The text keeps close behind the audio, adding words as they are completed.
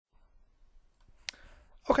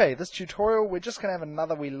Okay, this tutorial we're just going to have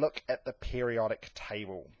another wee look at the periodic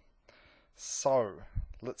table. So,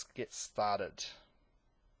 let's get started.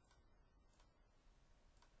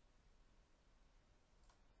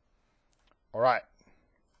 Alright,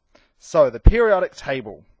 so the periodic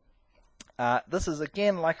table. This is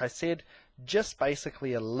again, like I said, just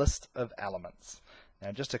basically a list of elements.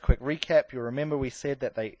 Now just a quick recap, you'll remember we said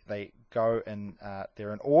that they go in,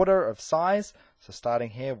 they're in order of size. So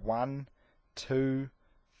starting here, 1, 2,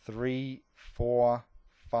 3, 4,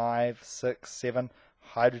 5, 6, 7,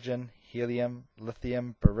 hydrogen, helium,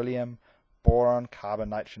 lithium, beryllium, boron, carbon,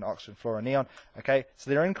 nitrogen, oxygen, fluorine, neon. Okay, so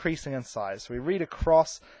they're increasing in size. So we read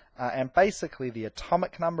across, and basically the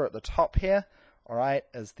atomic number at the top here, alright,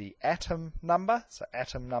 is the atom number. So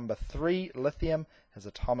atom number 3, lithium, has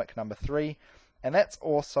atomic number 3. And that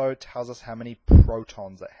also tells us how many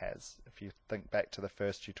protons it has, if you think back to the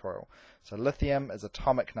first tutorial. So lithium is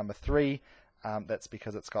atomic number 3. That's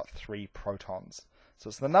because it's got 3 protons. So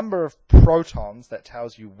it's the number of protons that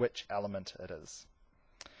tells you which element it is.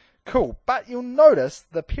 Cool, but you'll notice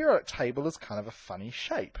the periodic table is kind of a funny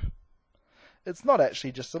shape. It's not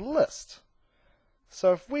actually just a list.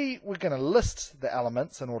 So if we were going to list the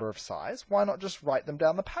elements in order of size, why not just write them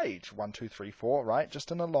down the page? 1, 2, 3, 4, right?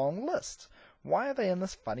 Just in a long list. Why are they in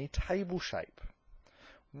this funny table shape?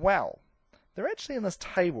 Well, they're actually in this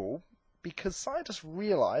table because scientists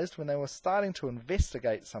realized when they were starting to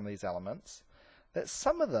investigate some of these elements that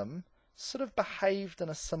some of them sort of behaved in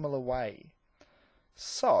a similar way.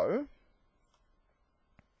 So,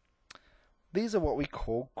 these are what we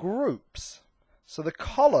call groups. So the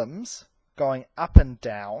columns going up and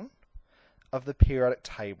down of the periodic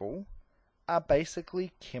table are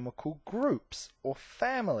basically chemical groups or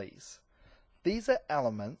families. These are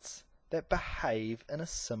elements that behave in a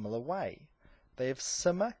similar way. They have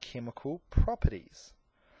similar chemical properties.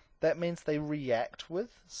 That means they react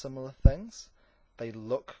with similar things, they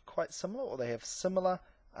look quite similar, or they have similar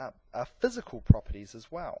physical properties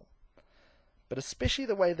as well. But especially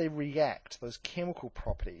the way they react, those chemical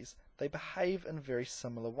properties, they behave in very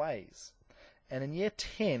similar ways. And in year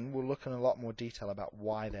 10, we'll look in a lot more detail about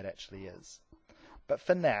why that actually is. But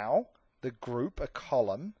for now, the group, a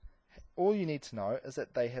column, all you need to know is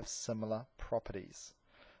that they have similar properties.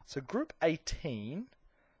 So group 18,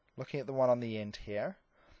 looking at the one on the end here,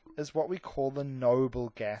 is what we call the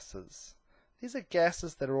noble gases. These are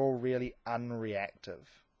gases that are all really unreactive.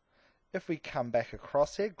 If we come back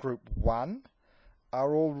across here, group 1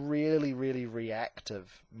 are all really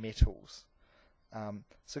reactive metals.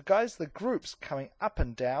 So guys, the groups coming up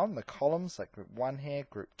and down, the columns, like group 1 here,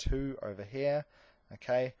 group 2 over here,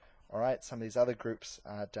 okay, alright, some of these other groups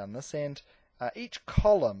down this end. Each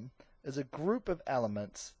column is a group of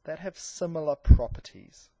elements that have similar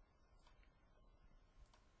properties.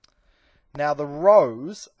 Now the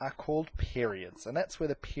rows are called periods, and that's where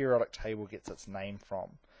the periodic table gets its name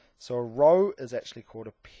from. So a row is actually called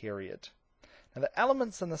a period. Now the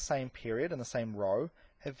elements in the same period, in the same row,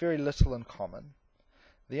 have very little in common.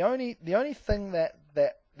 The only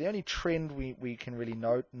trend we can really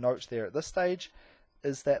note there at this stage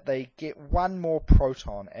is that they get one more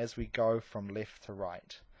proton as we go from left to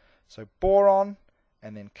right. So boron,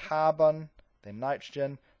 and then carbon, then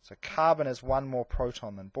nitrogen. So carbon has one more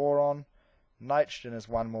proton than boron, nitrogen has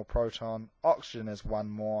one more proton, oxygen has one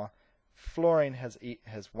more, fluorine has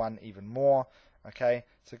one even more. Okay,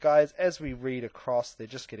 so guys, as we read across, they're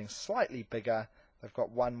just getting slightly bigger. They've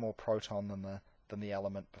got one more proton than the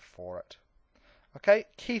element before it. Okay,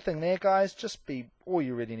 key thing there, guys, all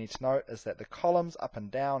you really need to know is that the columns up and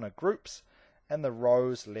down are groups, and the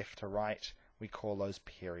rows left to right, we call those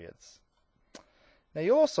periods. Now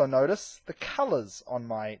you also notice the colors on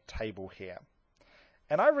my table here.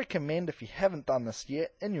 And I recommend, if you haven't done this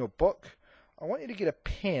yet, in your book, I want you to get a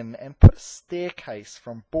pen and put a staircase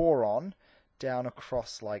from boron down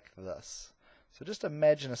across like this. So just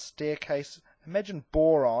imagine a staircase, imagine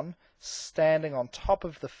boron standing on top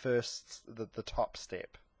of the top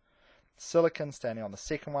step. Silicon standing on the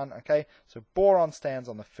second one, okay? So boron stands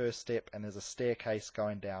on the first step and there's a staircase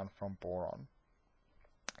going down from boron.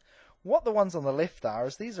 What the ones on the left are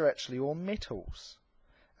is these are actually all metals.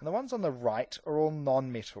 And the ones on the right are all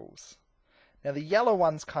non-metals. Now the yellow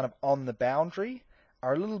ones kind of on the boundary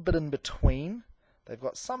are a little bit in between. They've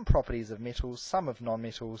got some properties of metals, some of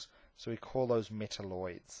non-metals, so we call those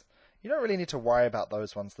metalloids. You don't really need to worry about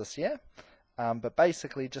those ones this year, but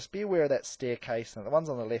basically just be aware of that staircase, and the ones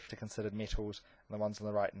on the left are considered metals, and the ones on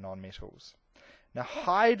the right are non-metals. Now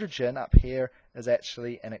hydrogen up here is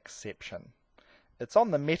actually an exception. It's on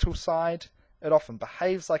the metal side. It often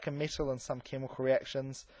behaves like a metal in some chemical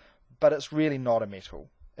reactions, but it's really not a metal.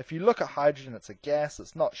 If you look at hydrogen, it's a gas,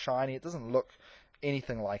 it's not shiny, it doesn't look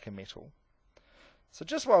anything like a metal. So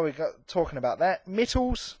just while we're talking about that,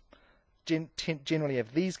 metals generally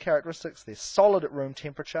have these characteristics. They're solid at room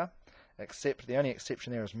temperature, except the only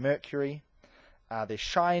exception there is mercury. They're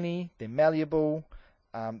shiny, they're malleable.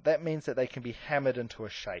 That means that they can be hammered into a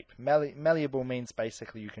shape. Malleable means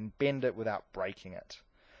basically you can bend it without breaking it.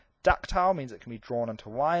 Ductile means it can be drawn into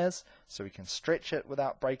wires, so we can stretch it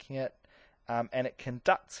without breaking it. And it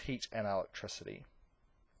conducts heat and electricity.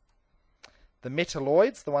 The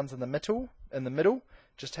metalloids, the ones in the middle,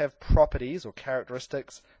 just have properties or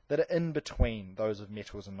characteristics that are in between those of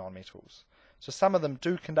metals and nonmetals. So some of them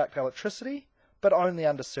do conduct electricity, but only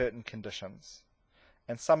under certain conditions.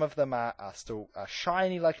 And some of them are still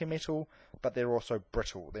shiny like a metal, but they're also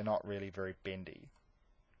brittle. They're not really very bendy.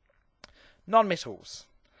 Nonmetals.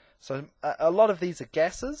 So a lot of these are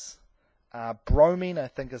gases. Bromine, I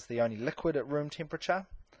think, is the only liquid at room temperature.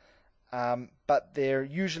 But they're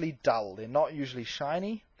usually dull. They're not usually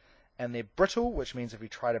shiny. And they're brittle, which means if we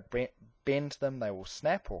try to bend them, they will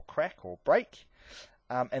snap or crack or break.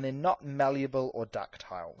 And they're not malleable or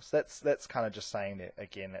ductile. So that's kind of just saying that,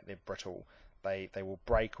 again, that they're brittle. They will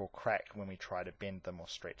break or crack when we try to bend them or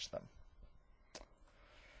stretch them.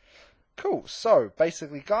 Cool. So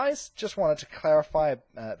basically, guys, just wanted to clarify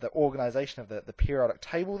the organization of the periodic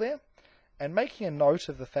table there, and making a note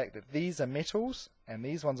of the fact that these are metals and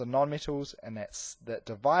these ones are nonmetals, and that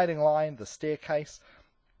dividing line, the staircase,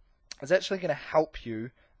 is actually going to help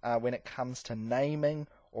you when it comes to naming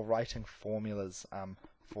or writing formulas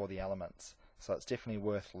for the elements. So it's definitely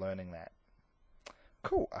worth learning that.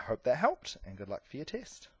 Cool, I hope that helped, and good luck for your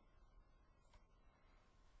test.